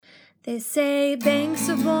They say banks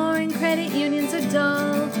are boring, credit unions are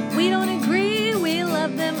dull. We don't agree, we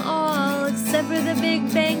love them all, except for the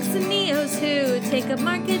big banks and neos who take up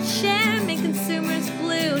market share, make consumers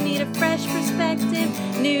blue. Need a fresh perspective,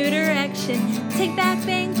 new direction. Take back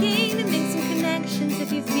banking and make some connections.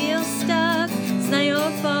 If you feel stuck, it's not your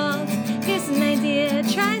fault. Here's an idea,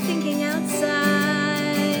 try thinking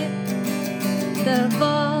outside the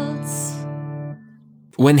vaults.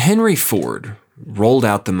 When Henry Ford rolled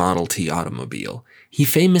out the Model T automobile, he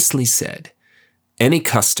famously said, "Any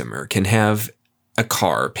customer can have a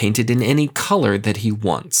car painted in any color that he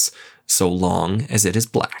wants, so long as it is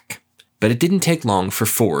black." But it didn't take long for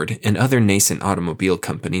Ford and other nascent automobile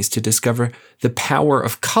companies to discover the power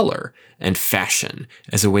of color and fashion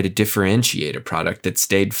as a way to differentiate a product that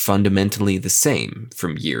stayed fundamentally the same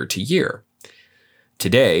from year to year.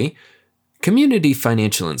 Today, community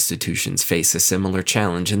financial institutions face a similar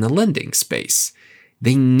challenge in the lending space.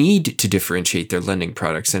 They need to differentiate their lending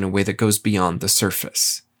products in a way that goes beyond the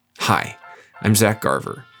surface. Hi, I'm Zach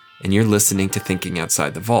Garver, and you're listening to Thinking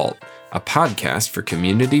Outside the Vault, a podcast for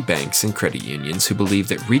community banks and credit unions who believe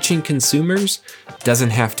that reaching consumers doesn't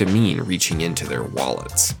have to mean reaching into their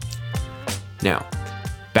wallets. Now,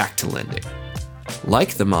 back to lending.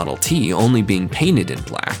 Like the Model T only being painted in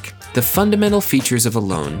black, the fundamental features of a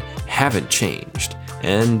loan haven't changed,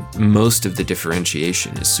 and most of the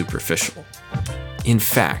differentiation is superficial. In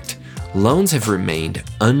fact, loans have remained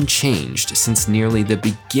unchanged since nearly the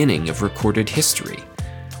beginning of recorded history.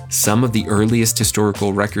 Some of the earliest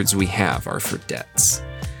historical records we have are for debts.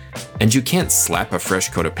 And you can't slap a fresh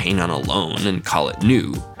coat of paint on a loan and call it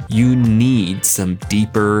new. You need some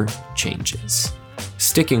deeper changes.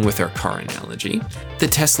 Sticking with our car analogy, the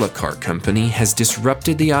Tesla car company has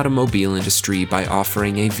disrupted the automobile industry by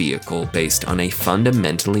offering a vehicle based on a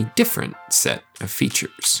fundamentally different set of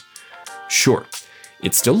features. Sure,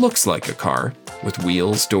 it still looks like a car, with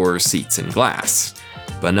wheels, doors, seats, and glass,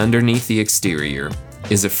 but underneath the exterior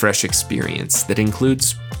is a fresh experience that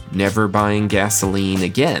includes never buying gasoline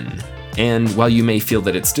again. And while you may feel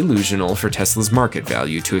that it's delusional for Tesla's market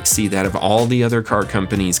value to exceed that of all the other car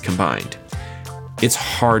companies combined, it's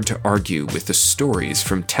hard to argue with the stories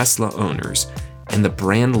from Tesla owners and the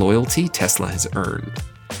brand loyalty Tesla has earned.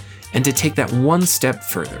 And to take that one step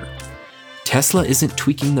further, Tesla isn't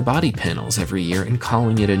tweaking the body panels every year and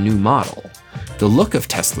calling it a new model. The look of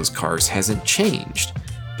Tesla's cars hasn't changed,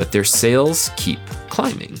 but their sales keep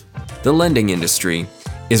climbing. The lending industry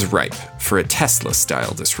is ripe for a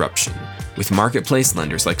Tesla-style disruption, with marketplace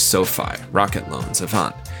lenders like SoFi, Rocket Loans,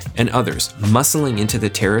 Avant, and others muscling into the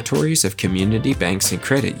territories of community banks and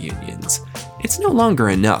credit unions. It's no longer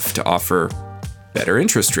enough to offer better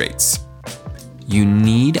interest rates. You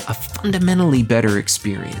need a fundamentally better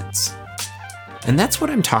experience. And that's what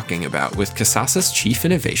I'm talking about with Kasasa's Chief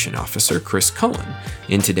Innovation Officer, Chris Cohen,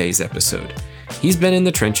 in today's episode. He's been in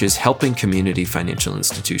the trenches helping community financial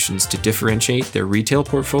institutions to differentiate their retail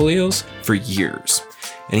portfolios for years,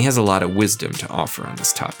 and he has a lot of wisdom to offer on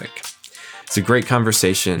this topic. It's a great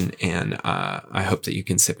conversation, and I hope that you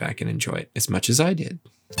can sit back and enjoy it as much as I did.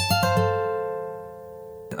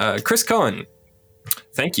 Chris Cohen,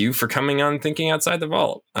 thank you for coming on Thinking Outside the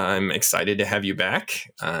Vault. I'm excited to have you back,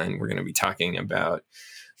 and we're going to be talking about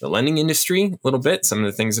the lending industry a little bit, some of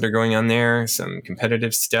the things that are going on there, some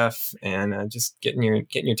competitive stuff, and just getting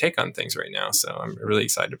your take on things right now. So I'm really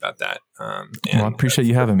excited about that. Well, I appreciate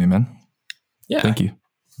you having me, man. Yeah. Thank you.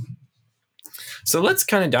 So let's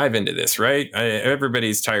kind of dive into this, right?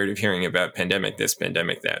 Everybody's tired of hearing about pandemic this,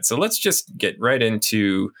 pandemic that. So let's just get right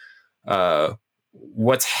into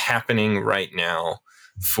what's happening right now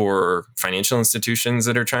for financial institutions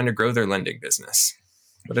that are trying to grow their lending business.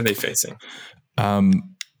 What are they facing?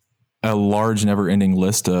 A large, never-ending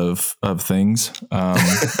list of things. We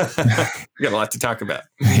got a lot to talk about.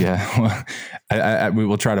 Yeah, we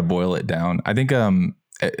will try to boil it down. I think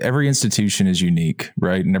every institution is unique,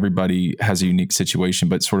 right? And everybody has a unique situation,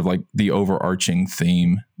 but sort of like the overarching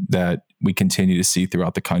theme that we continue to see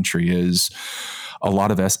throughout the country is a lot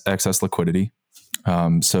of excess liquidity.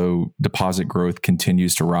 So deposit growth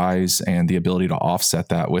continues to rise, and the ability to offset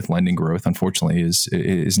that with lending growth, unfortunately,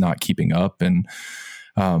 is not keeping up. And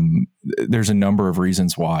there's a number of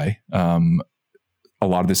reasons why. A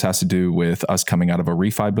lot of this has to do with us coming out of a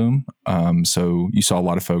refi boom. So you saw a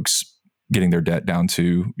lot of folks getting their debt down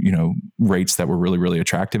to, rates that were really, really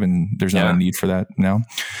attractive, and there's not a need for that now.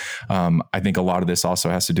 I think a lot of this also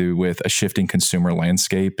has to do with a shifting consumer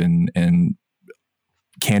landscape, and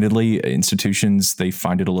candidly, institutions, they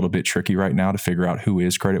find it a little bit tricky right now to figure out who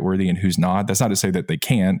is creditworthy and who's not. That's not to say that they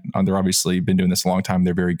can't. They're obviously been doing this a long time.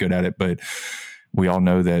 They're very good at it, but we all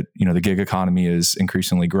know that, the gig economy is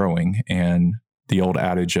increasingly growing, and the old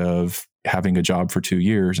adage of having a job for 2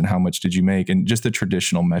 years and how much did you make, and just the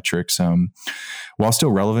traditional metrics, while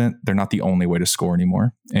still relevant, they're not the only way to score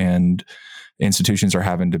anymore. And institutions are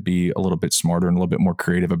having to be a little bit smarter and a little bit more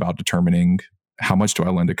creative about determining how much do I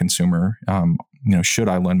lend a consumer? Should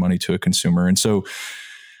I lend money to a consumer? And so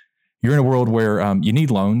you're in a world where you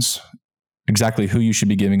need loans. Exactly who you should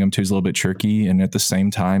be giving them to is a little bit tricky. And at the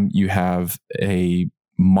same time, you have a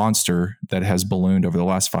monster that has ballooned over the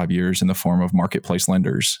last 5 years in the form of marketplace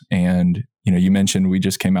lenders. And, you mentioned we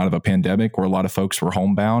just came out of a pandemic where a lot of folks were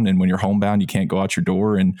homebound. And when you're homebound, you can't go out your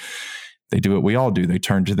door, and they do what we all do. They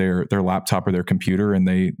turn to their laptop or their computer, and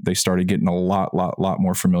they started getting a lot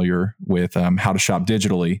more familiar with how to shop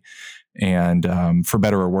digitally. And for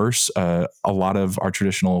better or worse, a lot of our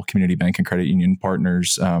traditional community bank and credit union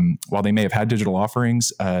partners, while they may have had digital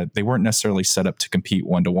offerings, they weren't necessarily set up to compete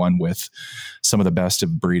one-to-one with some of the best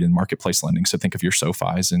of breed in marketplace lending. So think of your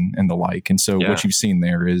SoFis and the like. And so what you've seen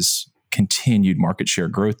there is continued market share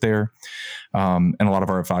growth there. And a lot of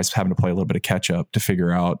our advice having to play a little bit of catch up to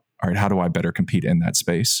figure out, all right, how do I better compete in that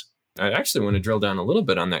space? I actually want to drill down a little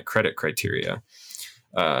bit on that credit criteria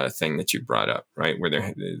thing that you brought up, right? Where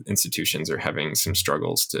the institutions are having some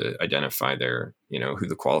struggles to identify their, who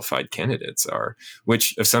the qualified candidates are,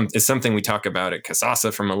 which is something we talk about at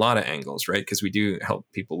Kasasa from a lot of angles, right? Because we do help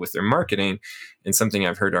people with their marketing. And something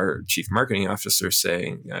I've heard our chief marketing officer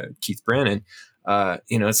say, Keith Brannon,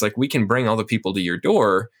 it's like, we can bring all the people to your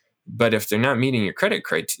door, but if they're not meeting your credit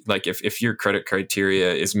criteria, like if your credit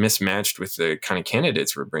criteria is mismatched with the kind of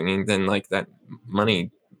candidates we're bringing, then like that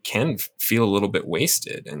money can feel a little bit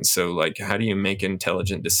wasted. And so like, how do you make an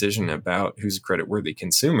intelligent decision about who's a creditworthy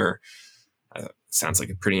consumer? Sounds like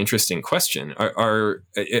a pretty interesting question. And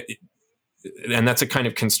that's a kind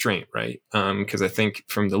of constraint, right? Because I think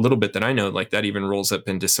from the little bit that I know, like that even rolls up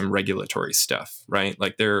into some regulatory stuff, right?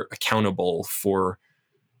 Like they're accountable for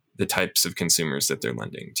the types of consumers that they're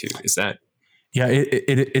lending to. Is that? Yeah,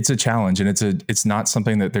 it's a challenge, and it's not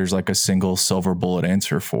something that there's like a single silver bullet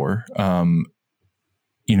answer for.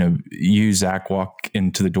 You, Zach, walk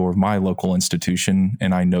into the door of my local institution,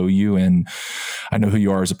 and I know you, and I know who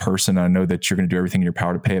you are as a person. I know that you're going to do everything in your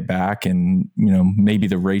power to pay it back. And, maybe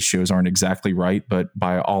the ratios aren't exactly right, but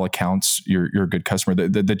by all accounts, you're a good customer.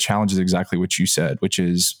 The challenge is exactly what you said, which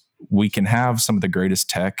is we can have some of the greatest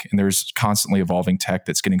tech, and there's constantly evolving tech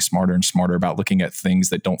that's getting smarter and smarter about looking at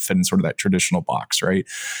things that don't fit in sort of that traditional box, right?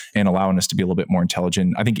 And allowing us to be a little bit more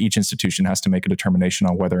intelligent. I think each institution has to make a determination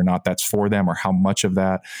on whether or not that's for them or how much of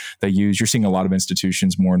that they use. You're seeing a lot of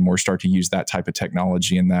institutions more and more start to use that type of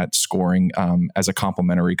technology and that scoring as a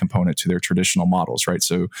complementary component to their traditional models, right?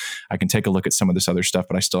 So I can take a look at some of this other stuff,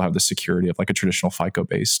 but I still have the security of like a traditional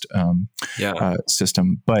FICO-based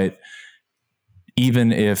system. But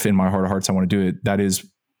even if in my heart of hearts I want to do it,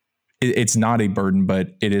 it's not a burden, but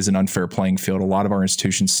it is an unfair playing field. A lot of our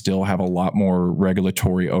institutions still have a lot more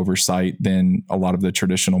regulatory oversight than a lot of the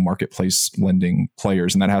traditional marketplace lending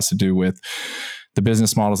players. And that has to do with the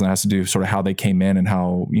business models, and that has to do with sort of how they came in and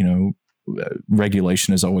how,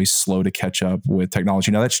 regulation is always slow to catch up with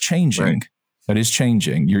technology. Now that's changing. Right. That is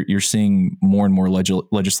changing. You're seeing more and more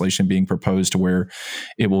legislation being proposed to where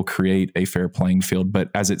it will create a fair playing field. But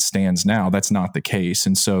as it stands now, that's not the case.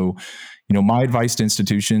 And so, my advice to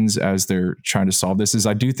institutions as they're trying to solve this is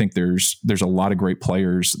I do think there's a lot of great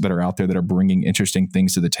players that are out there that are bringing interesting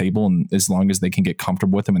things to the table. And as long as they can get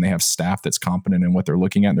comfortable with them and they have staff that's competent in what they're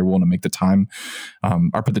looking at, and they're willing to make the time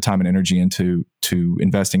or put the time and energy into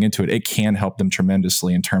investing into it, it can help them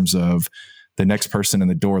tremendously in terms of the next person in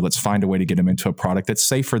the door. Let's find a way to get them into a product that's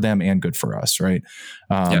safe for them and good for us, right?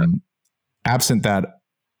 Absent that,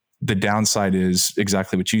 the downside is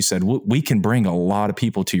exactly what you said. We can bring a lot of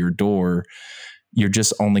people to your door. You're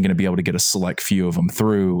just only going to be able to get a select few of them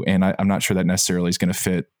through. And I'm not sure that necessarily is going to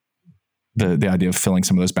fit the idea of filling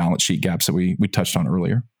some of those balance sheet gaps that we touched on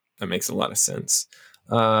earlier. That makes a lot of sense.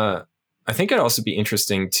 I think it'd also be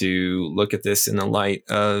interesting to look at this in the light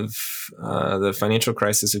of the financial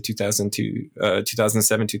crisis of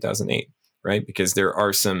 2007, 2008, right? Because there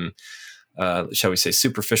are some, shall we say,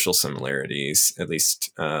 superficial similarities, at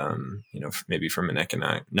least, maybe from an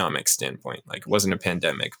economic standpoint. Like it wasn't a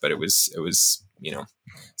pandemic, but it was,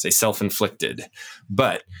 say self-inflicted.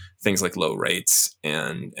 But things like low rates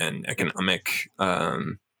and economic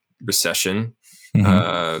recession,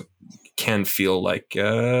 can feel like,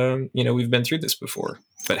 we've been through this before,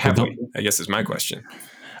 but have we, I guess is my question.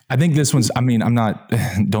 I think this one's,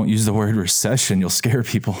 don't use the word recession. You'll scare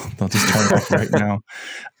people. They'll just turn it off right now.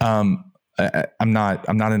 I'm not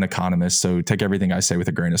an economist, so take everything I say with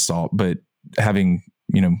a grain of salt, but having,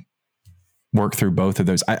 work through both of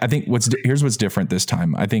those. I think here's what's different this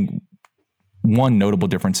time. I think one notable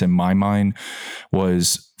difference in my mind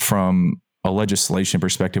was from a legislation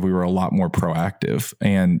perspective, we were a lot more proactive,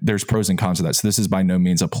 and there's pros and cons of that. So this is by no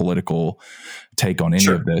means a political take on any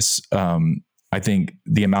of this. I think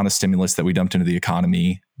the amount of stimulus that we dumped into the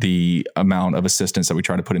economy, the amount of assistance that we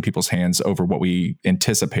tried to put in people's hands over what we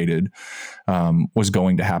anticipated was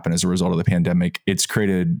going to happen as a result of the pandemic. It's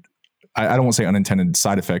created, I don't want to say unintended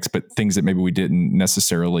side effects, but things that maybe we didn't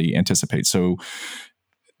necessarily anticipate. So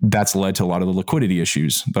that's led to a lot of the liquidity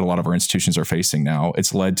issues that a lot of our institutions are facing now.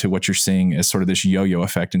 It's led to what you're seeing as sort of this yo-yo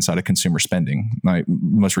effect inside of consumer spending. My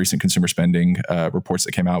most recent consumer spending reports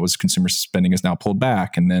that came out was consumer spending is now pulled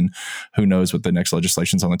back. And then who knows what the next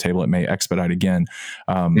legislation's on the table. It may expedite again.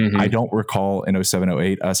 I don't recall in 07,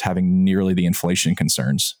 08 us having nearly the inflation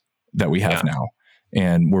concerns that we have now.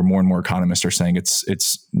 And where more and more economists are saying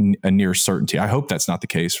it's a near certainty. I hope that's not the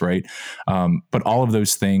case, right? But all of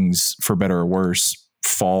those things, for better or worse,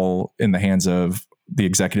 fall in the hands of the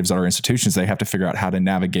executives at our institutions. They have to figure out how to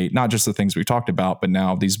navigate not just the things we talked about, but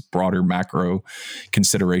now these broader macro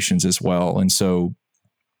considerations as well. And so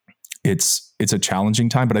it's a challenging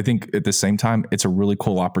time, but I think at the same time, it's a really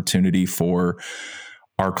cool opportunity for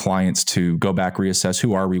our clients to go back, reassess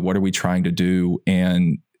who are we, what are we trying to do,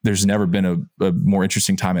 and there's never been a more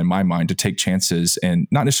interesting time in my mind to take chances and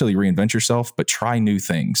not necessarily reinvent yourself, but try new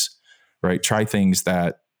things, right? Try things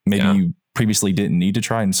that maybe you previously didn't need to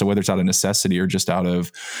try. And so whether it's out of necessity or just out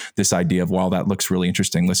of this idea of, wow, that looks really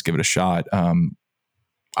interesting, let's give it a shot.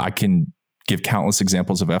 I can give countless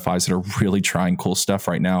examples of FIs that are really trying cool stuff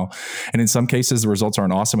right now. And in some cases, the results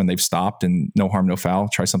aren't awesome and they've stopped, and no harm, no foul,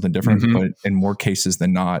 try something different. But in more cases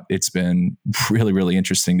than not, it's been really, really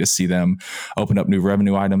interesting to see them open up new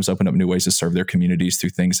revenue items, open up new ways to serve their communities through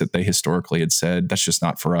things that they historically had said, that's just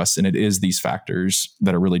not for us. And it is these factors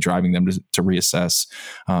that are really driving them to reassess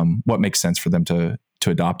what makes sense for them to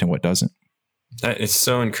adopt and what doesn't. It's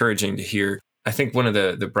so encouraging to hear. I think one of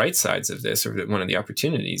the bright sides of this, or one of the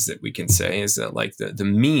opportunities that we can say, is that like the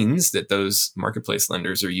means that those marketplace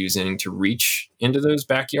lenders are using to reach into those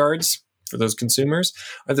backyards for those consumers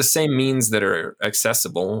are the same means that are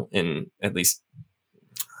accessible in at least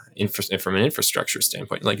from an infrastructure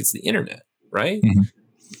standpoint. Like it's the internet, right?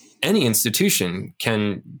 Any institution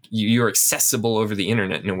you're accessible over the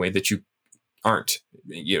internet in a way that you aren't,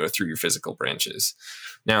 through your physical branches.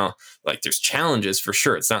 Now, like there's challenges for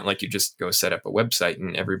sure. It's not like you just go set up a website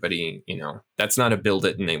and everybody, that's not a build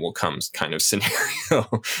it and they will come kind of scenario.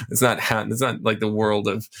 It's not like the world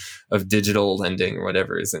of digital lending or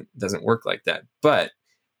whatever doesn't work like that. But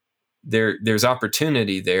there's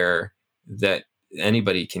opportunity there that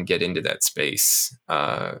anybody can get into that space,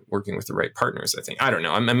 working with the right partners. I think. I don't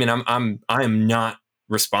know. I am not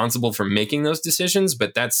responsible for making those decisions,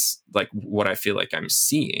 but that's like what I feel like I'm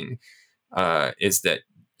seeing, is that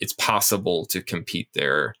it's possible to compete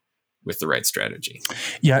there with the right strategy.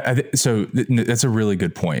 Yeah. So that's a really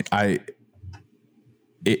good point.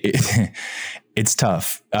 It's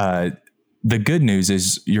tough. The good news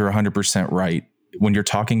is you're 100% right. When you're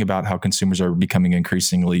talking about how consumers are becoming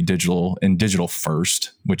increasingly digital and digital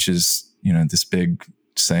first, which is, this big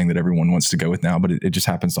saying that everyone wants to go with now, but it just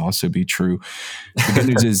happens to also be true. The good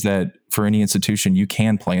news is that for any institution, you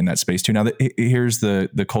can play in that space too. Now, here's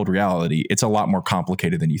the cold reality. It's a lot more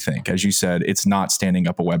complicated than you think. As you said, it's not standing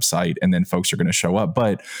up a website and then folks are going to show up,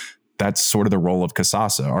 but that's sort of the role of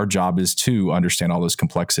Kasasa. Our job is to understand all those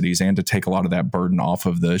complexities and to take a lot of that burden off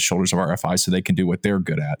of the shoulders of our FIs so they can do what they're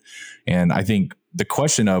good at. And I think the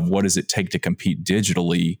question of what does it take to compete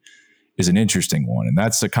digitally is an interesting one. And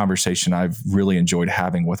that's a conversation I've really enjoyed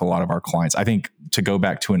having with a lot of our clients. I think to go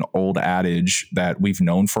back to an old adage that we've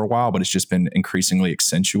known for a while, but it's just been increasingly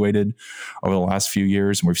accentuated over the last few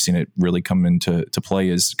years, and we've seen it really come into play,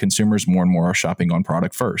 is consumers more and more are shopping on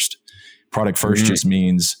product first. Product first just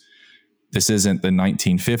means this isn't the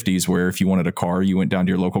 1950s where if you wanted a car, you went down to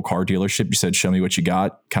your local car dealership, you said, show me what you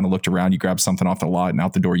got, kind of looked around, you grabbed something off the lot, and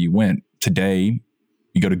out the door you went. Today,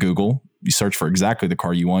 you go to Google, you search for exactly the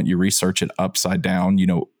car you want, you research it upside down,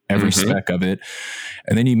 every spec of it,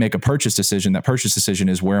 and then you make a purchase decision. That purchase decision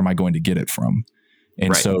is, where am I going to get it from?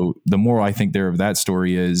 And so the more I think there of that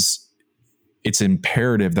story is, it's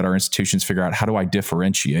imperative that our institutions figure out, how do I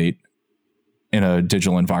differentiate in a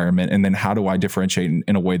digital environment? And then how do I differentiate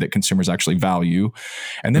in a way that consumers actually value?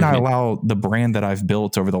 And then I allow the brand that I've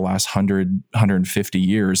built over the last 150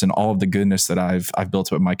 years and all of the goodness that I've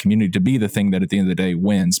built up in my community to be the thing that at the end of the day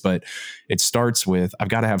wins. But it starts with, I've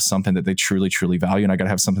got to have something that they truly, truly value. And I got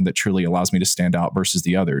to have something that truly allows me to stand out versus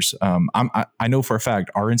the others. I know for a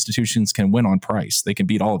fact our institutions can win on price. They can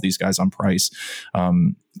beat all of these guys on price.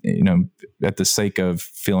 at the sake of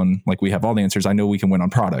feeling like we have all the answers, I know we can win on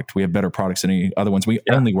product. We have better products than any other ones. We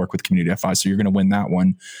only work with Community FI, so you're going to win that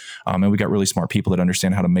one. And we got really smart people that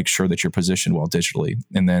understand how to make sure that you're positioned well digitally.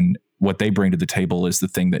 And then what they bring to the table is the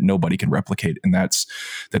thing that nobody can replicate, and that's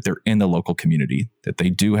that they're in the local community, that they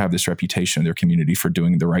do have this reputation in their community for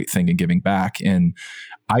doing the right thing and giving back. And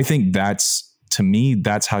I think to me,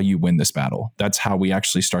 that's how you win this battle. That's how we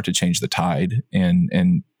actually start to change the tide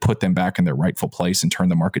and put them back in their rightful place and turn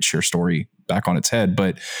the market share story back on its head.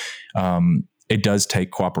 But it does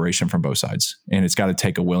take cooperation from both sides. And it's got to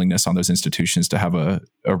take a willingness on those institutions to have a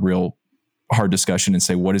real hard discussion and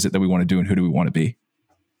say, what is it that we want to do and who do we want to be?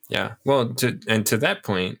 Yeah. Well, to that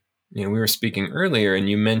point, we were speaking earlier and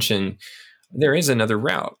you mentioned there is another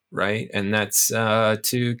route, right? And that's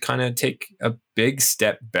to kind of take a big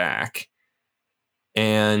step back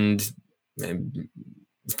and,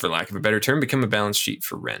 for lack of a better term, become a balance sheet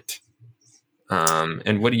for rent.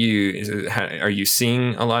 And what are you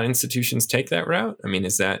seeing a lot of institutions take that route? I mean,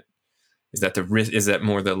 is that the risk? Is that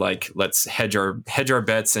more the let's hedge our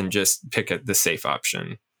bets and just pick the safe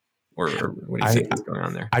option, or what do you think is going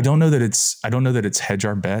on there? I don't know that it's hedge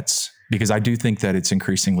our bets, because I do think that it's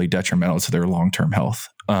increasingly detrimental to their long-term health.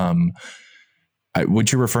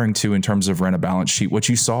 What you're referring to in terms of rent a balance sheet, what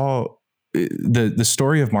you saw. The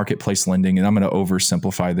story of marketplace lending, and I'm going to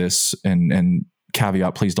oversimplify this and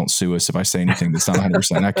caveat, please don't sue us if I say anything that's not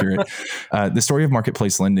 100% accurate. The story of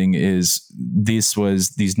marketplace lending is these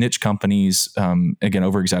niche companies, again,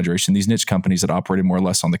 over exaggeration, these niche companies that operated more or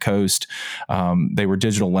less on the coast. They were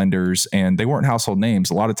digital lenders and they weren't household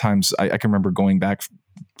names. A lot of times I can remember going back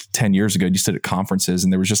 10 years ago, you sit at conferences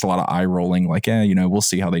and there was just a lot of eye rolling, like, we'll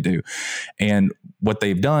see how they do. And what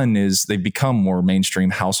they've done is they've become more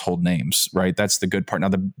mainstream household names, right? That's the good part. Now,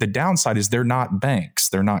 the downside is they're not banks.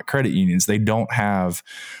 They're not credit unions. They don't have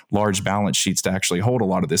large balance sheets to actually hold a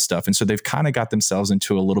lot of this stuff. And so they've kind of got themselves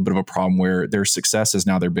into a little bit of a problem where their success is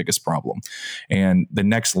now their biggest problem. And the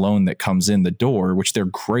next loan that comes in the door, which they're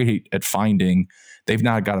great at finding, they've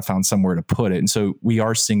now got to find somewhere to put it. And so we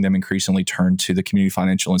are seeing them increasingly turn to the community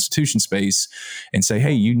financial institution space and say,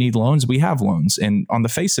 hey, you need loans? We have loans. And on the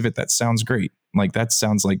face of it, that sounds great. Like that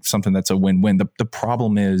sounds like something that's a win-win. The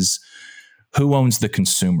problem is who owns the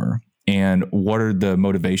consumer and what are the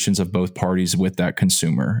motivations of both parties with that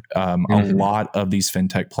consumer? A lot of these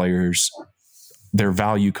fintech players, their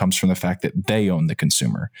value comes from the fact that they own the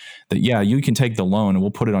consumer. That, you can take the loan and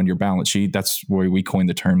we'll put it on your balance sheet. That's where we coined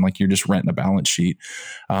the term, like you're just renting a balance sheet.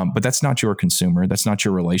 But that's not your consumer. That's not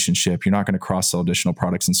your relationship. You're not going to cross-sell additional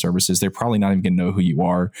products and services. They're probably not even going to know who you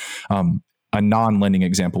are. A non-lending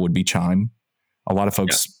example would be Chime. A lot of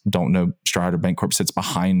folks don't know Stride or Bancorp sits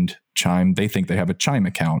behind Chime. They think they have a Chime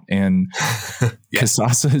account. And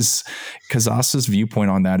Kasasa's viewpoint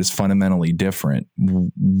on that is fundamentally different.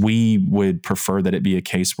 We would prefer that it be a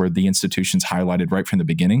case where the institution's highlighted right from the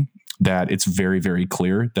beginning, that it's very, very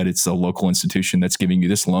clear that it's a local institution that's giving you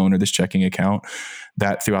this loan or this checking account,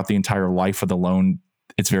 that throughout the entire life of the loan,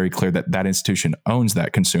 it's very clear that that institution owns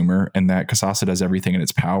that consumer and that Kasasa does everything in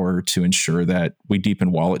its power to ensure that we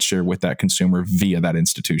deepen wallet share with that consumer via that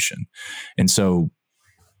institution. And so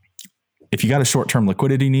if you got a short-term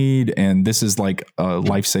liquidity need and this is like a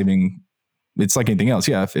life-saving, it's like anything else.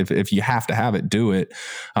 Yeah, if you have to have it, do it.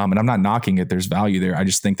 And I'm not knocking it. There's value there. I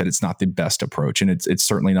just think that it's not the best approach. And it's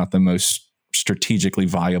certainly not the most strategically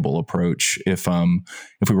viable approach if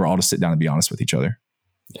we were all to sit down and be honest with each other.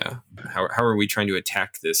 Yeah. How are we trying to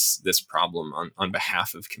attack this problem on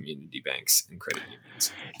behalf of community banks and credit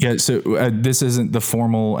unions? Yeah. So this isn't the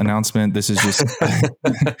formal announcement. This is just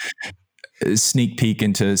a sneak peek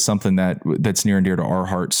into something that's near and dear to our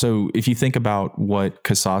heart. So if you think about what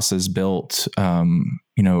Kasasa's built,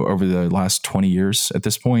 over the last 20 years at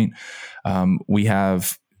this point, we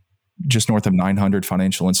have just north of 900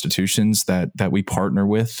 financial institutions that we partner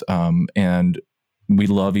with, and we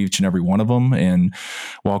love each and every one of them. And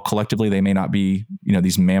while collectively they may not be,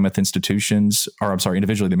 these mammoth institutions, or I'm sorry,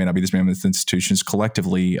 individually they may not be these mammoth institutions,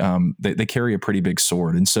 collectively they carry a pretty big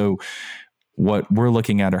sword. And so what we're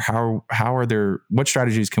looking at are what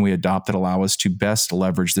strategies can we adopt that allow us to best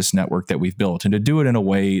leverage this network that we've built, and to do it in a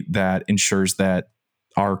way that ensures that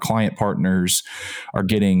our client partners are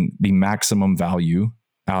getting the maximum value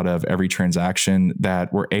out of every transaction,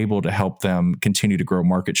 that we're able to help them continue to grow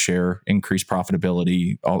market share, increase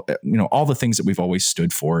profitability, all the things that we've always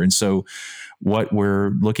stood for. And so what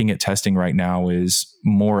we're looking at testing right now is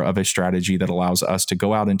more of a strategy that allows us to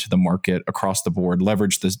go out into the market across the board,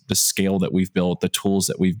 leverage the scale that we've built, the tools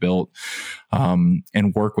that we've built,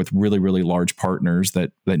 and work with really, really large partners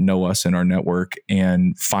that know us in our network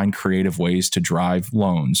and find creative ways to drive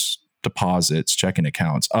loans, deposits, checking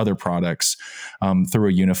accounts, other products through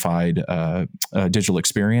a unified digital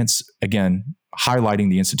experience. Again, highlighting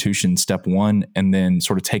the institution, step one, and then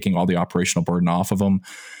sort of taking all the operational burden off of them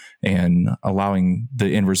and allowing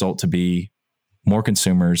the end result to be more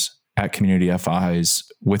consumers at community FIs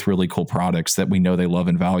with really cool products that we know they love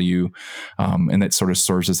and value. And that sort of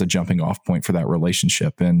serves as a jumping off point for that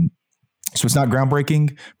relationship. And so it's not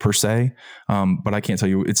groundbreaking per se, but I can't tell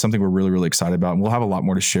you, it's something we're really, really excited about. And we'll have a lot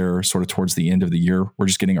more to share sort of towards the end of the year. We're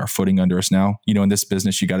just getting our footing under us now. In this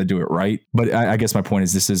business, you got to do it right. But I guess my point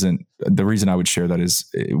is this isn't the reason I would share that is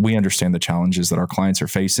we understand the challenges that our clients are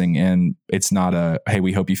facing. And it's not hey,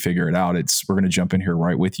 we hope you figure it out. It's we're going to jump in here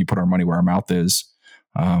right with you, put our money where our mouth is,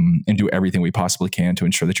 and do everything we possibly can to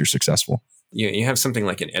ensure that you're successful. You have something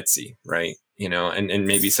like an Etsy, right? And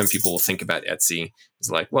maybe some people will think about Etsy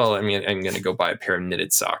as like, well, I mean, I'm going to go buy a pair of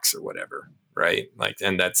knitted socks or whatever, right? Like,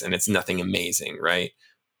 and it's nothing amazing, right?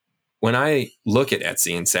 When I look at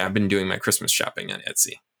Etsy and say, I've been doing my Christmas shopping on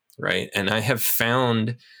Etsy, right? And I have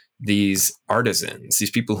found these artisans,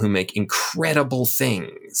 these people who make incredible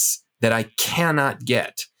things that I cannot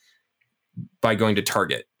get by going to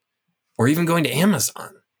Target or even going to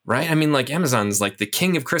Amazon. Right. I mean, like Amazon's like the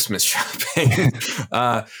king of Christmas shopping.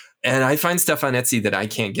 And I find stuff on Etsy that I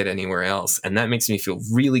can't get anywhere else. And that makes me feel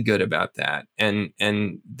really good about that. And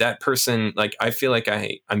that person, like, I feel like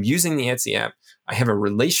I'm using the Etsy app. I have a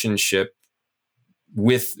relationship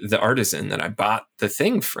with the artisan that I bought the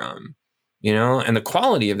thing from, and the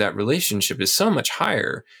quality of that relationship is so much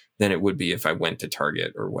higher than it would be if I went to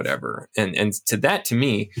Target or whatever. And to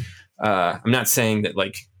me, I'm not saying that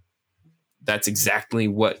like, that's exactly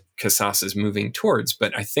what Kasasa is moving towards.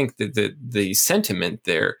 But I think that the sentiment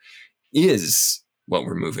there is what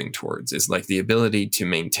we're moving towards, is like the ability to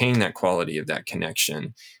maintain that quality of that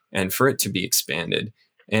connection and for it to be expanded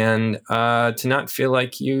and to not feel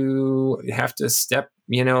like you have to step,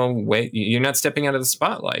 you're not stepping out of the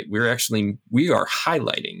spotlight. We are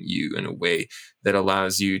highlighting you in a way that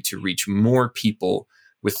allows you to reach more people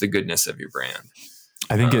with the goodness of your brand.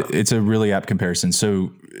 I think it's a really apt comparison.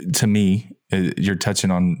 So to me, you're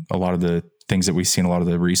touching on a lot of the things that we've seen, a lot of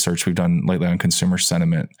the research we've done lately on consumer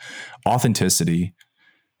sentiment. Authenticity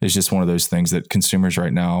is just one of those things that consumers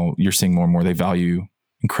right now, you're seeing more and more, they value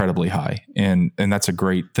incredibly high. And that's a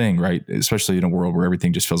great thing, right? Especially in a world where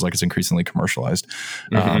everything just feels like it's increasingly commercialized.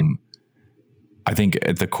 Mm-hmm. I think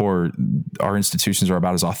at the core, our institutions are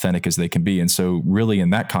about as authentic as they can be. And so really in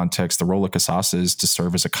that context, the role of Kasasa is to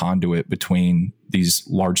serve as a conduit between these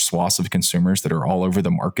large swaths of consumers that are all over the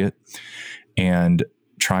market and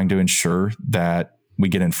trying to ensure that we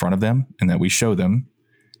get in front of them and that we show them,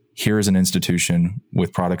 here is an institution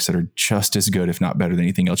with products that are just as good, if not better than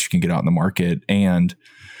anything else you can get out in the market. And,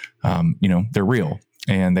 they're real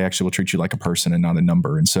and they actually will treat you like a person and not a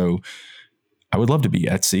number. And so I would love to be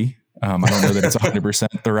Etsy. I don't know that it's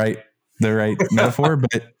 100% the right metaphor,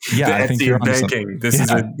 but yeah, I think you're on banking. This is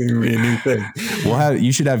a new thing.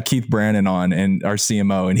 You should have Keith Brannon on and our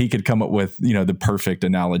CMO, and he could come up with, the perfect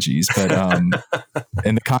analogies. But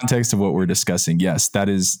in the context of what we're discussing, yes, that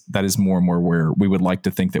is more and more where we would like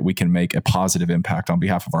to think that we can make a positive impact on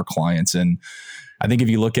behalf of our clients. And I think if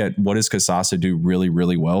you look at what does Kasasa do really,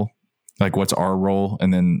 really well, like what's our role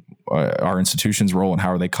and then our institution's role and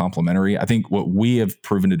how are they complementary? I think what we have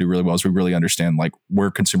proven to do really well is we really understand like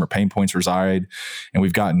where consumer pain points reside. And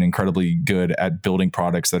we've gotten incredibly good at building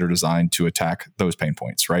products that are designed to attack those pain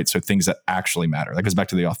points, right? So things that actually matter. That goes back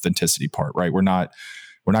to the authenticity part, right? We're not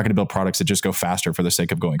going to build products that just go faster for the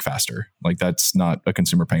sake of going faster. Like that's not a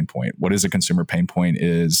consumer pain point. What is a consumer pain point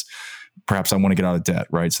is perhaps I want to get out of debt,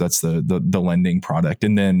 right? So that's the lending product.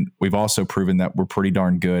 And then we've also proven that we're pretty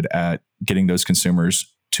darn good at getting those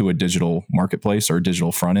consumers to a digital marketplace or a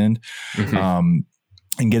digital front end, and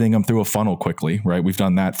getting them through a funnel quickly, right? We've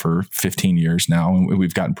done that for 15 years now, and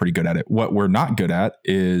we've gotten pretty good at it. What we're not good at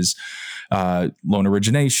is loan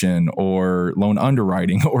origination or loan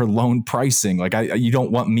underwriting or loan pricing. Like you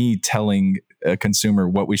don't want me telling a consumer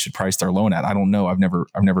what we should price their loan at. I don't know. I've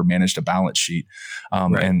never managed a balance sheet.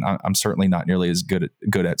 Right. And I'm certainly not nearly as good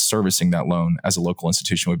at servicing that loan as a local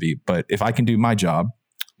institution would be. But if I can do my job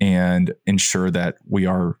and ensure that we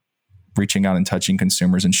are reaching out and touching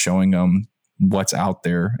consumers and showing them what's out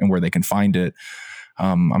there and where they can find it,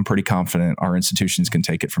 I'm pretty confident our institutions can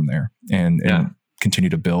take it from there and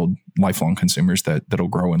continue to build lifelong consumers that'll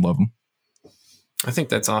grow and love them. I think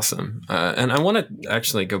that's awesome. And I want to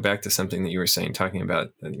actually go back to something that you were saying, talking about,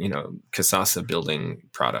 Kasasa building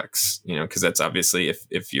products, because that's obviously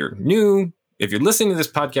if you're new, if you're listening to this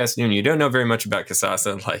podcast and you don't know very much about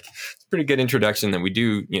Kasasa, like it's a pretty good introduction that we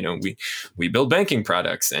do, we build banking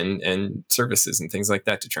products and services and things like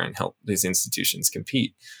that to try and help these institutions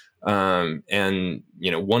compete. And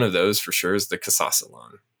one of those for sure is the Kasasa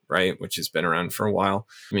loan, right? Which has been around for a while.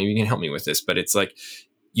 Maybe you can help me with this, but it's like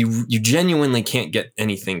you genuinely can't get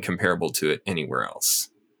anything comparable to it anywhere else.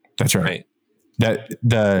 That's right.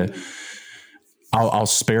 I'll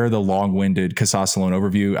spare the long-winded Kasasa loan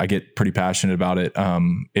overview. I get pretty passionate about it.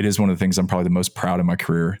 It is one of the things I'm probably the most proud of my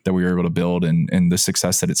career that we were able to build and the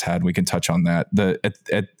success that it's had. We can touch on that.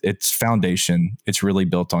 At its foundation, it's really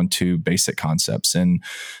built on two basic concepts. And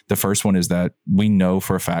the first one is that we know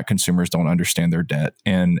for a fact consumers don't understand their debt.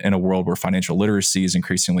 And in a world where financial literacy is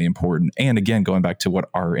increasingly important, and again, going back to what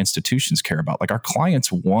our institutions care about, like our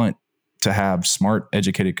clients want to have smart,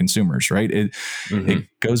 educated consumers, right? It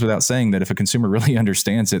goes without saying that if a consumer really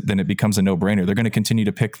understands it, then it becomes a no-brainer. They're going to continue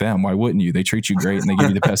to pick them. Why wouldn't you? They treat you great and they give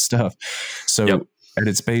you the best stuff. So at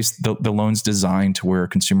its base, the loan's designed to where a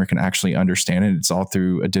consumer can actually understand it. It's all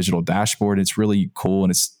through a digital dashboard. It's really cool.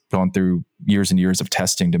 And it's gone through years and years of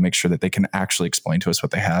testing to make sure that they can actually explain to us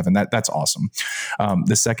what they have. And that's awesome.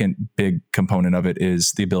 The second big component of it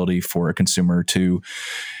is the ability for a consumer to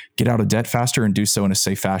get out of debt faster and do so in a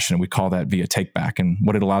safe fashion. We call that via take back. And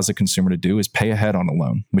what it allows the consumer to do is pay ahead on a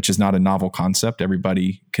loan, which is not a novel concept.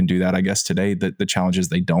 Everybody can do that, I guess, today. The challenge is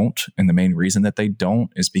they don't. And the main reason that they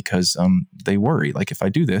don't is because they worry. Like, if I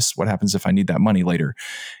do this, what happens if I need that money later?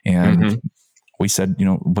 And we said,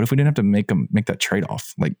 what if we didn't have to make that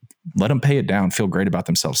trade-off? Like, let them pay it down, feel great about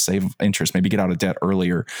themselves, save interest, maybe get out of debt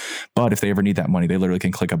earlier. But if they ever need that money, they literally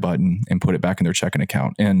can click a button and put it back in their checking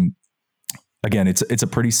account. And again, it's a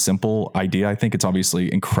pretty simple idea. I think it's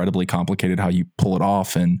obviously incredibly complicated how you pull it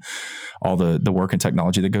off and all the work and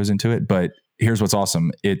technology that goes into it. But here's what's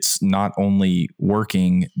awesome. It's not only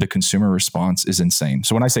working, the consumer response is insane.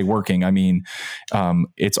 So when I say working, I mean,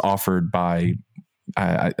 it's offered by,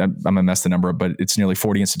 I'm going to mess the number up, but it's nearly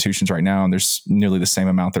 40 institutions right now. And there's nearly the same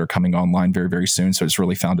amount that are coming online very, very soon. So it's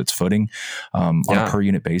really found its footing. On a per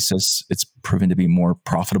unit basis, it's proven to be more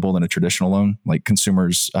profitable than a traditional loan. Like,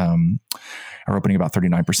 consumers are opening about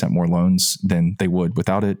 39% more loans than they would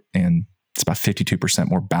without it. And it's about 52%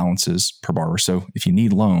 more balances per borrower. So if you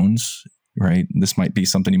need loans, right, this might be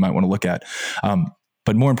something you might want to look at.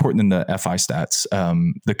 But more important than the FI stats,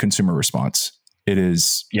 the consumer response. It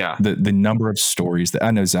is the number of stories that I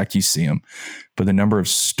know, Zach, you see them, but the number of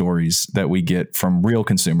stories that we get from real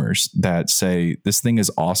consumers that say this thing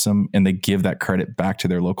is awesome and they give that credit back to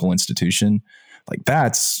their local institution. Like,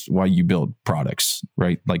 that's why you build products,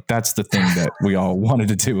 right? Like, that's the thing that we all wanted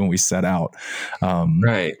to do when we set out.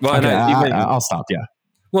 Right. Well, okay, I'll stop. Yeah.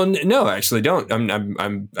 Well, no, actually don't.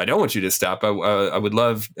 I don't want you to stop. I would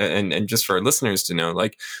love, and just for our listeners to know,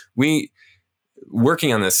 like, we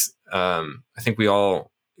working on this, I think we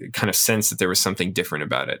all kind of sensed that there was something different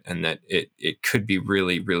about it, and that it could be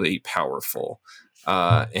really, really powerful.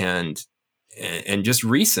 And just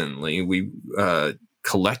recently, we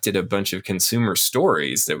collected a bunch of consumer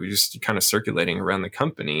stories that were just kind of circulating around the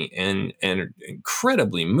company, and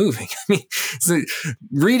incredibly moving. I mean, so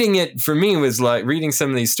reading it for me was like reading some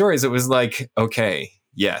of these stories. It was like, okay,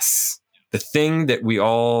 yes, the thing that we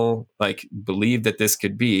all like believed that this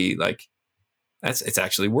could be, like, it's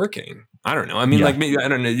actually working. I don't know. I mean, like, maybe, I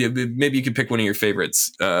don't know. Maybe you could pick one of your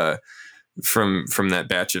favorites from that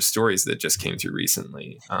batch of stories that just came through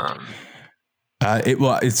recently.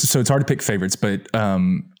 It's hard to pick favorites, but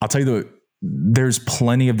I'll tell you there's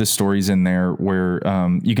plenty of the stories in there where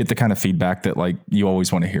you get the kind of feedback that, like, you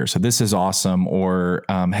always want to hear. So this is awesome, or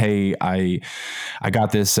hey, I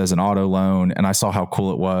got this as an auto loan and I saw how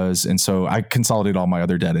cool it was, and so I consolidated all my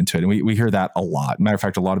other debt into it. And we hear that a lot. Matter of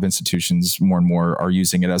fact, a lot of institutions more and more are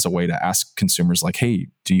using it as a way to ask consumers, like, hey,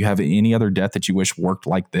 do you have any other debt that you wish worked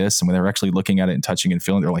like this? And when they're actually looking at it and touching and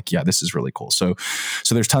feeling, they're like, yeah, this is really cool. So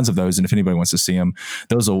there's tons of those. And if anybody wants to see them,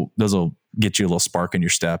 those will get you a little spark in your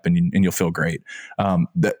step, and you'll feel great. I'll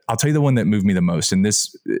tell you the one that moved me the most. And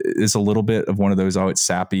this is a little bit of one of those, it's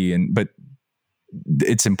sappy, but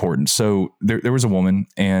it's important. So there was a woman,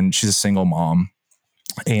 and she's a single mom,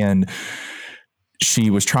 and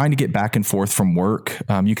she was trying to get back and forth from work.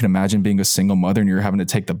 You can imagine being a single mother and you're having to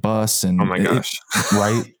take the bus, and oh my gosh,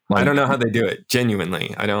 right? Like, I don't know how they do it.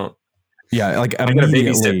 Genuinely, I don't. Yeah, like, I'm going to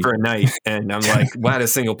babysit for a night, and I'm like, why do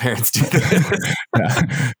single parents do this?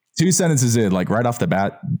 Yeah. 2 sentences in, like, right off the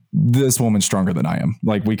bat, this woman's stronger than I am.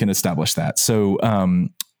 Like, we can establish that. So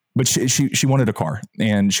But she wanted a car,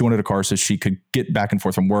 and she wanted a car so she could get back and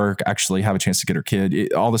forth from work, actually have a chance to get her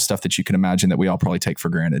kid, all the stuff that you can imagine that we all probably take for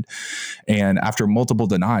granted. And after multiple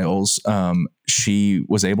denials, she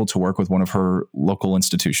was able to work with one of her local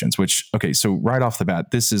institutions, which, okay, so right off the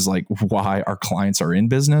bat, this is like why our clients are in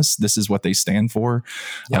business. This is what they stand for.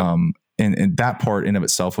 Yep. And that part in of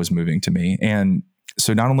itself was moving to me. And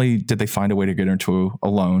so not only did they find a way to get her into a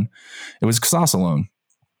loan, it was a Kasasa loan.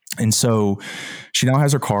 And so she now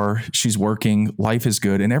has her car, she's working, life is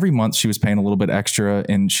good. And every month she was paying a little bit extra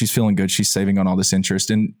and she's feeling good. She's saving on all this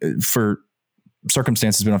interest. And for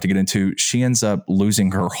circumstances we don't have to get into, she ends up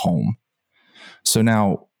losing her home. So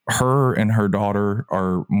now her and her daughter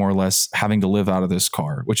are more or less having to live out of this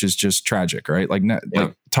car, which is just tragic, right? Like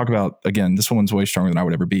talk about, again, this woman's way stronger than I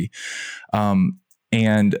would ever be.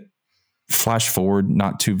 And flash forward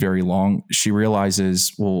not too very long, she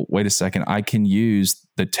realizes, well, wait a second, I can use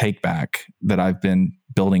the take back that I've been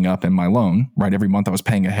building up in my loan, right? Every month I was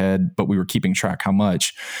paying ahead, but we were keeping track how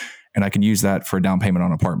much, and I can use that for a down payment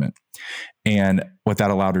on an apartment. And what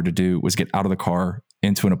that allowed her to do was get out of the car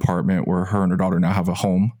into an apartment where her and her daughter now have a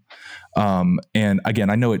home. And again,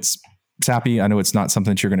 I know it's sappy. I know it's not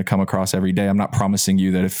something that you're going to come across every day. I'm not promising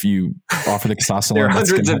you that if you offer the Kasasa there loan, are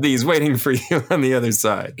hundreds of these waiting for you on the other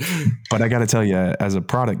side. But I got to tell you, as a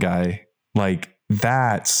product guy, like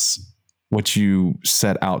that's what you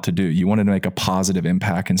set out to do. You wanted to make a positive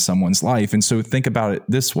impact in someone's life. And so think about it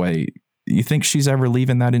this way. You think she's ever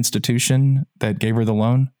leaving that institution that gave her the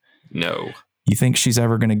loan? No. You think she's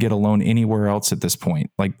ever going to get a loan anywhere else at this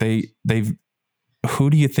point? Like they've, who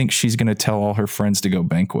do you think she's going to tell all her friends to go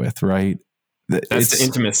bank with, right? That's the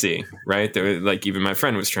intimacy, right? Like even my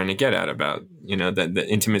friend was trying to get at about, the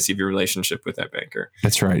intimacy of your relationship with that banker.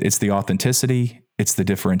 That's right. It's the authenticity, it's the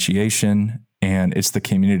differentiation, and it's the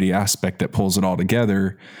community aspect that pulls it all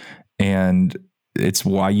together. And it's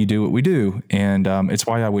why you do what we do. And it's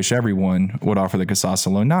why I wish everyone would offer the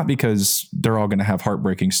Kasasa loan, not because they're all going to have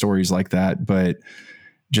heartbreaking stories like that, but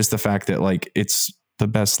just the fact that like it's the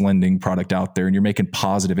best lending product out there and you're making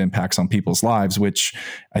positive impacts on people's lives, which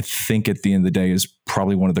I think at the end of the day is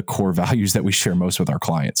probably one of the core values that we share most with our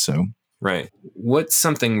clients. So, right. What's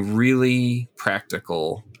something really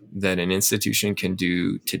practical that an institution can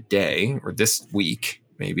do today or this week,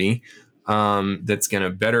 maybe, that's going to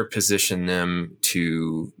better position them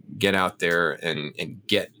to get out there and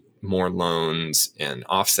get more loans and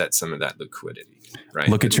offset some of that liquidity, right?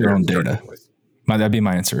 Look at your own data. That'd be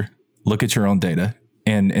my answer. Look at your own data.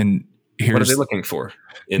 And here's what are they looking for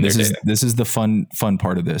in their data? This is the fun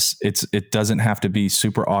part of this. It doesn't have to be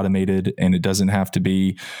super automated, and it doesn't have to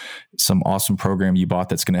be some awesome program you bought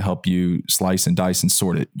that's going to help you slice and dice and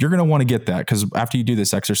sort it. You're going to want to get that because after you do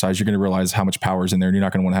this exercise, you're going to realize how much power is in there, and you're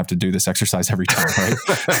not going to want to have to do this exercise every time,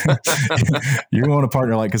 right? You're going to want a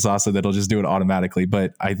partner like Kasasa that'll just do it automatically.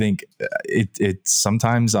 But I think it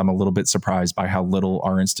sometimes I'm a little bit surprised by how little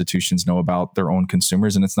our institutions know about their own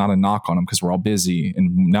consumers, and it's not a knock on them because we're all busy,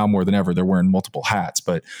 and now more than ever they're wearing multiple hats.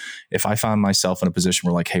 But if I find myself in a position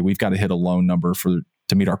where like, hey, we've got to hit a loan number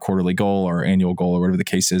to meet our quarterly goal or annual goal or whatever the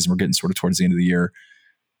case is, and we're getting sort of towards the end of the year,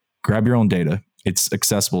 grab your own data. It's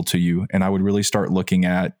accessible to you. And I would really start looking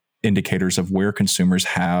at indicators of where consumers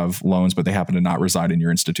have loans, but they happen to not reside in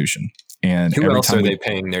your institution. And who else are they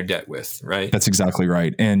paying their debt with, right? That's exactly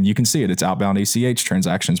right. And you can see it. It's outbound ACH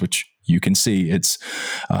transactions, which you can see. It's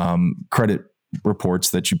credit reports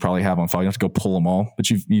that you probably have on file. You don't have to go pull them all, but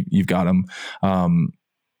you've got them.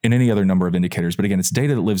 And any other number of indicators. But again, it's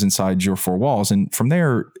data that lives inside your four walls. And from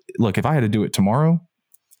there, look, if I had to do it tomorrow,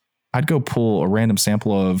 I'd go pull a random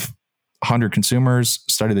sample of 100 consumers,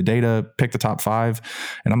 study the data, pick the top 5,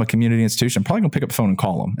 and I'm a community institution. I'm probably going to pick up the phone and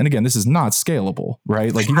call them. And again, this is not scalable,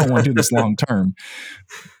 right? Like you don't want to do this long term.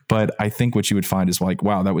 But I think what you would find is like,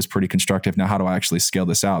 wow, that was pretty constructive. Now, how do I actually scale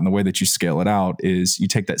this out? And the way that you scale it out is you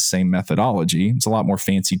take that same methodology. It's a lot more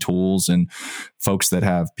fancy tools and folks that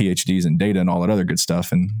have PhDs in data and all that other good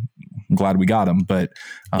stuff. And I'm glad we got them. But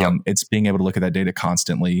it's being able to look at that data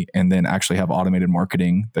constantly and then actually have automated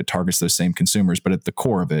marketing that targets those same consumers. But at the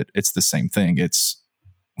core of it, it's the same thing. Let's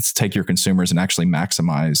take your consumers and actually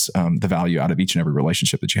maximize the value out of each and every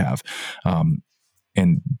relationship that you have.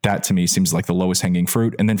 And that to me seems like the lowest hanging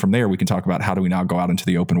fruit. And then from there, we can talk about how do we now go out into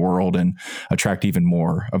the open world and attract even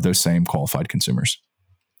more of those same qualified consumers.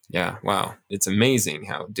 Yeah. Wow. It's amazing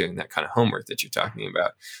how doing that kind of homework that you're talking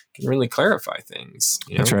about can really clarify things.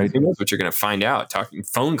 That's right. Who knows what you're going to find out,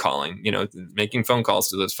 phone calling, making phone calls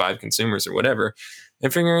to those 5 consumers or whatever,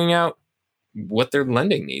 and figuring out what their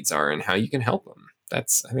lending needs are and how you can help them. I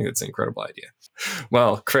think that's an incredible idea.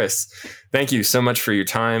 Well, Chris, thank you so much for your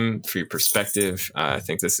time, for your perspective. I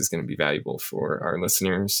think this is going to be valuable for our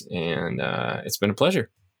listeners, and it's been a pleasure.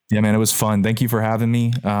 Yeah, man, it was fun. Thank you for having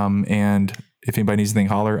me. And if anybody needs anything,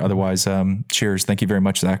 holler. Otherwise, cheers. Thank you very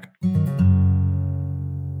much, Zach.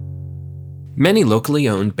 Many locally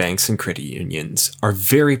owned banks and credit unions are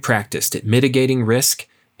very practiced at mitigating risk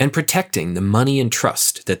and protecting the money and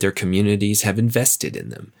trust that their communities have invested in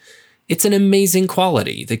them. It's an amazing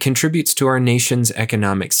quality that contributes to our nation's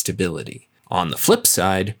economic stability. On the flip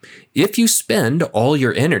side, if you spend all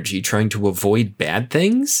your energy trying to avoid bad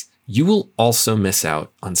things, you will also miss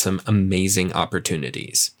out on some amazing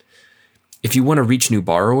opportunities. If you want to reach new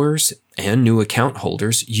borrowers and new account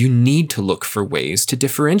holders, you need to look for ways to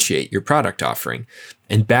differentiate your product offering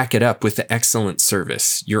and back it up with the excellent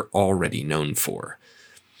service you're already known for.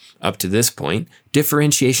 Up to this point,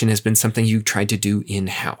 differentiation has been something you tried to do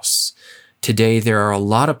in-house. Today, there are a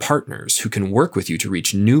lot of partners who can work with you to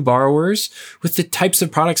reach new borrowers with the types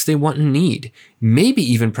of products they want and need, maybe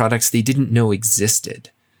even products they didn't know existed.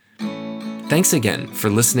 Thanks again for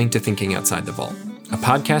listening to Thinking Outside the Vault, a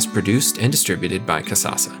podcast produced and distributed by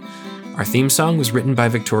Kasasa. Our theme song was written by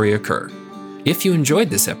Victoria Kerr. If you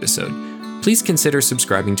enjoyed this episode, please consider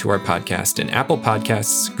subscribing to our podcast in Apple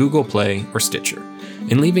Podcasts, Google Play, or Stitcher,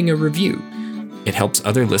 and leaving a review. It helps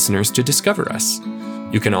other listeners to discover us.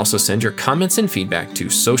 You can also send your comments and feedback to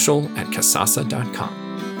social@kasasa.com.